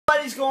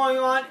is going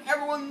on,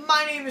 everyone?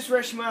 My name is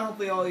Reshima.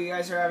 Hopefully all you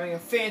guys are having a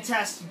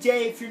fantastic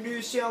day. If you're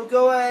new to the channel,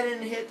 go ahead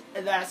and hit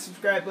that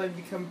subscribe button to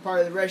become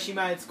part of the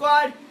Reshima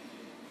Squad.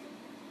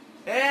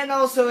 And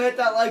also hit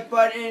that like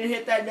button and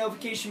hit that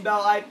notification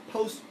bell. I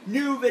post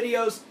new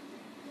videos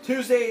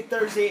Tuesday,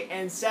 Thursday,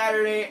 and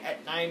Saturday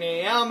at 9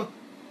 a.m.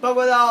 But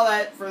with all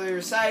that further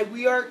aside,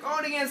 we are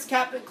going against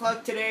Captain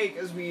Cluck today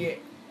because we,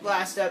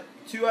 last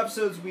two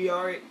episodes, we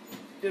already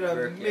did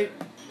a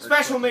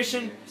special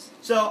mission.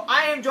 So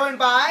I am joined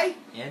by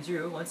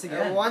Andrew once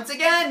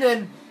again.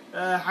 And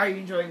how are you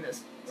enjoying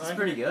this? It's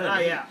pretty good.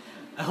 Yeah.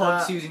 I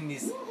love choosing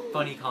these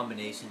funny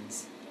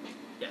combinations.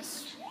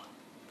 Yes.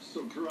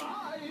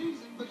 Surprise!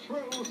 The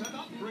trolls have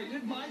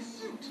upgraded my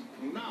suit.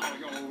 Now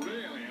you're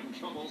really in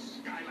trouble,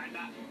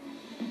 Skylander.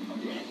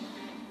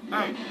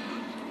 Alright.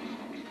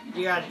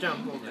 You gotta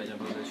jump over. Yeah,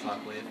 jump over the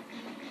shockwave.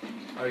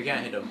 Oh, you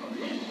can't hit him.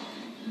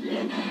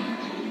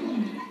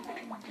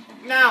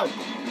 Now!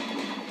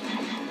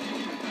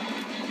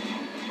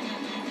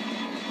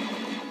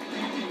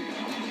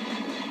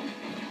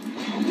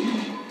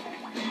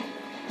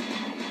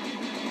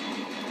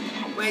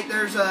 Wait,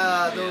 there's those.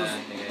 Yeah,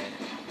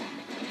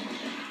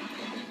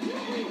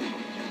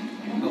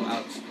 oh,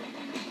 ouch.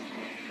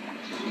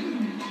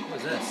 What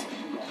is this?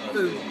 Oh,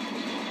 Food.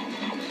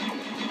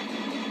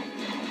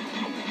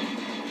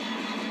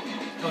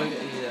 Oh,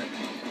 yeah.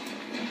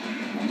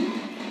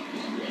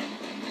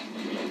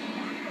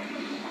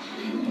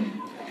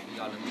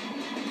 Got him.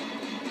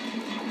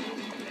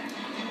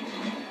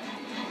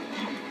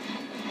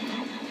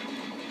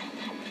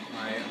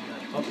 Alright,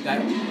 oh, the guy.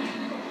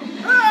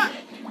 Ah!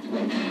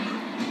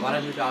 Glad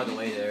I moved out of the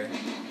way there.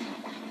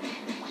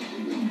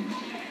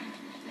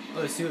 Oh,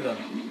 there's two of them.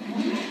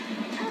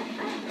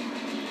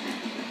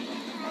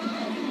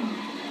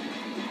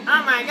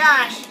 Oh my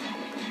gosh!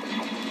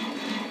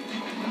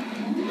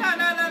 No,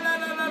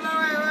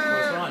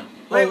 What's on?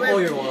 Wait, Oh,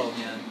 you're low,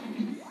 yeah.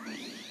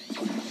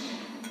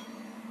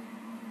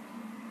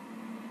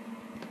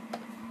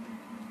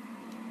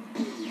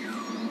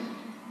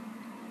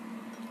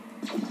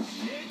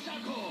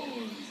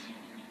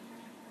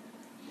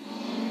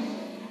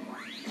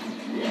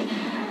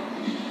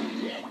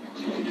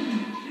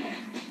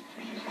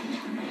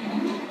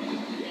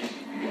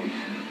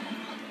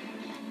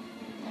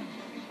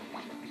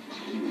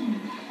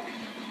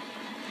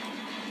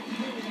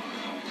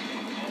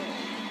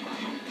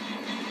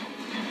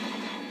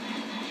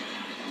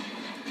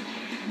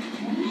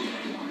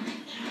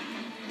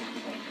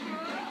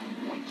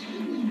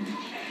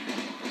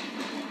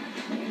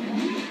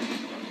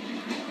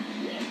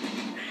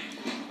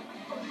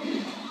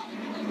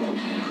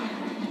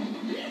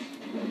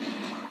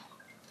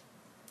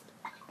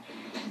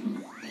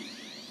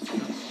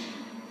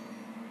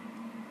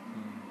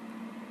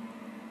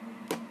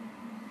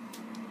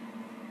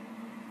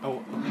 Oh.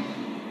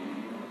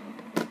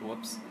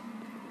 Whoops.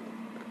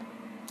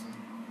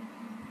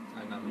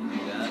 I'm not gonna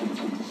do that.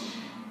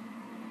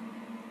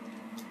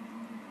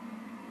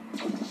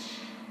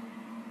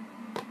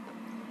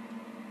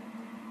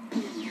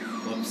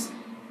 Whoops.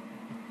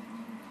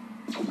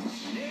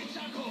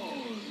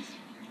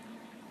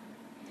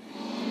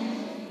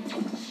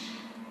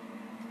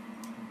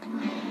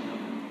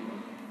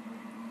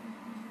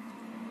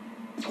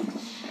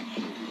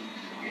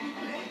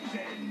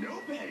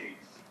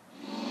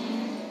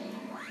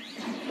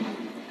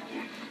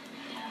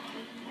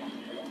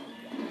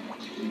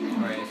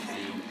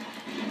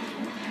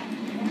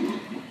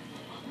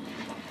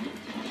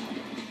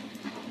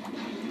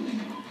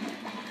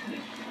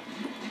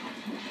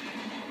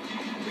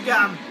 we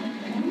got him.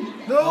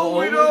 No,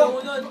 we don't.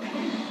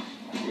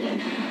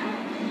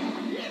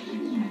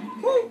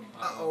 Woo.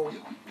 Uh-oh.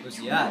 Where's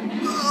he at?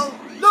 Oh,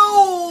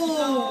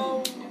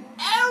 no!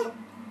 Ow!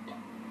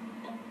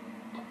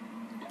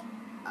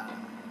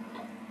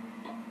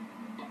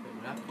 Wait,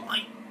 what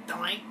happened?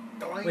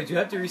 Doink. Wait, do you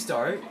have to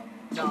restart?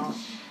 No.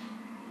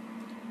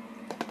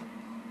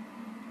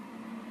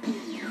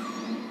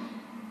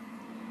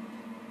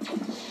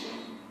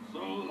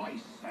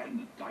 Slice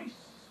and dice.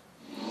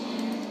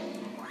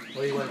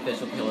 What do you want, fish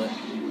will kill it?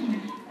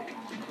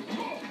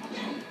 Oh,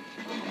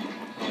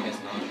 I guess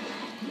not.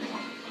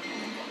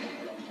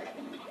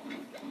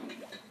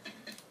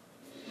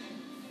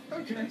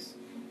 Okay.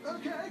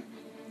 Okay.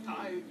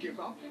 I give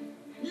up.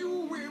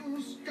 You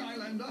win,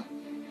 Skylander.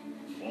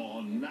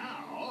 For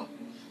now.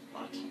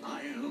 But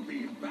I'll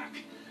be back.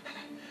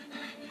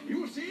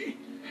 You'll see.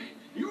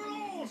 You'll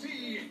all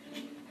see.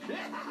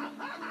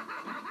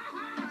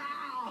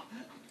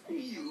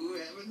 You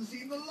haven't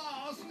seen the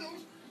last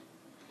of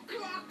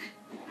Cluck.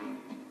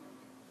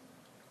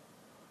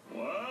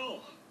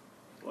 Well,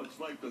 looks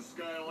like the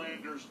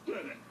Skylanders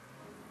did it.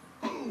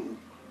 Boom!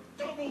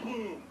 Double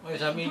boom! Wait,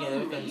 does that mean the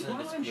other things While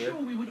I'm disappear?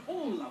 sure we would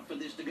all love for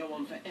this to go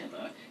on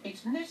forever,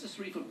 it's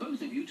necessary for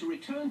both of you to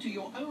return to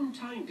your own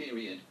time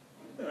period.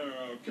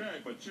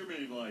 Okay, but you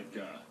mean like,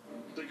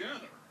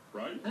 together,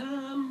 right?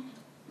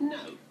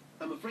 No.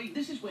 I'm afraid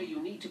this is where you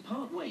need to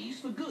part ways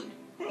for good.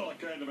 Well, it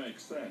kind of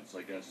makes sense.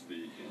 I guess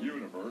the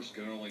universe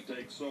can only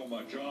take so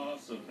much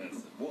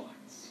awesomeness at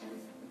once.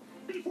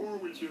 before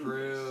we do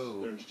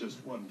True. this, there's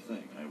just one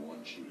thing I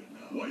want you to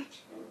know. Wait!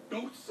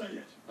 Don't say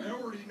it! I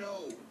already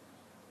know!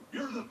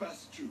 You're the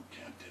best too,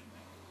 Captain.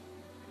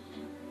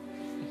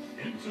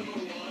 Into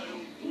the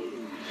wild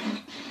blue.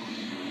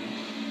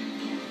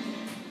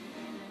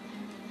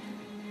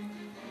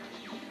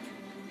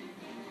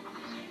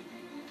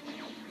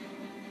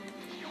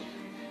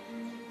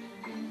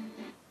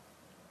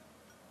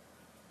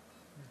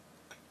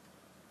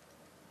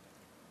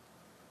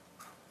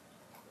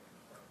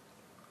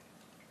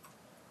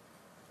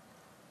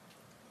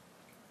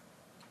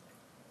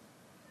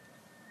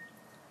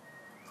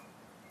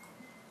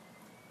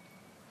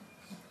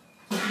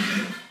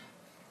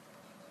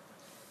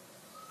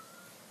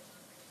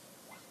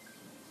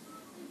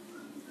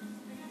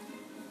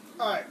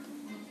 Alright.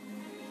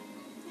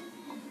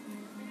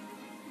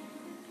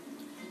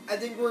 I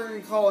think we're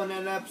going to call it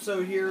an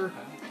episode here.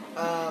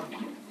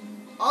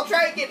 I'll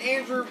try to get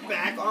Andrew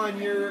back on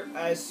here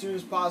as soon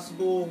as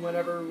possible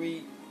whenever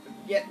we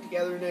get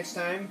together next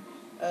time.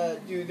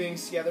 Do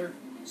things together.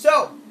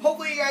 So,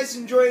 hopefully you guys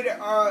enjoyed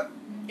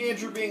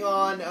Andrew being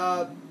on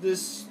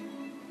this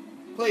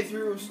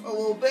playthrough a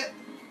little bit.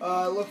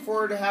 Look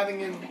forward to having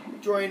him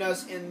join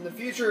us in the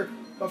future.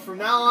 But from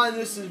now on,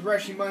 this is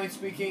Reshi Mind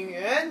speaking,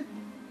 and...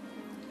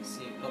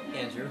 See, oh,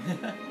 Andrew.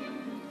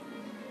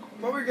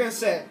 what were you going to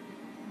say?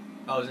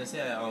 I was gonna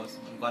say I'm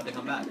glad to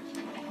come back.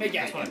 Yeah,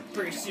 That's fine.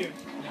 pretty soon.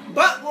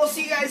 But we'll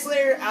see you guys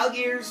later.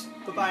 Alligators.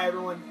 Goodbye,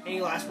 everyone.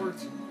 Any last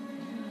words?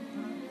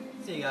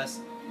 See you guys.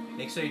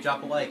 Make sure you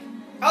drop a like.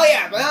 Oh,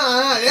 yeah.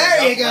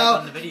 There you Drop a like go.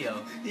 on the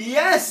video.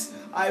 Yes.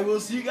 I will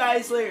see you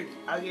guys later.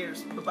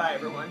 Alligators. Goodbye,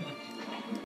 everyone.